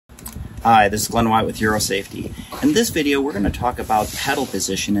Hi, this is Glenn White with Eurosafety. In this video, we're going to talk about pedal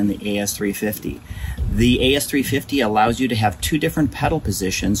position in the AS350. The AS350 allows you to have two different pedal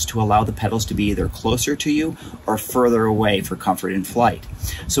positions to allow the pedals to be either closer to you or further away for comfort in flight.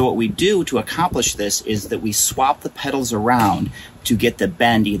 So what we do to accomplish this is that we swap the pedals around to get the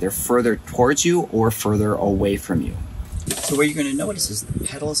bend either further towards you or further away from you. So what you're going to notice is the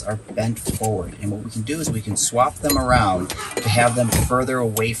pedals are bent forward, and what we can do is we can swap them around to have them further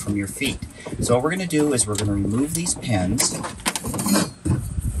away from your feet. So what we're going to do is we're going to remove these pins.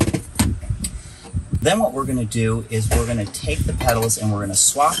 Then what we're going to do is we're going to take the pedals and we're going to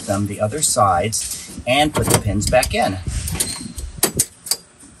swap them the other sides and put the pins back in.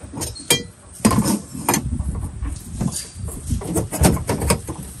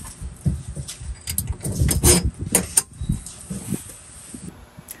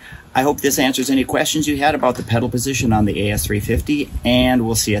 I hope this answers any questions you had about the pedal position on the AS350, and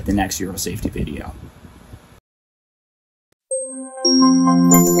we'll see you at the next Eurosafety video.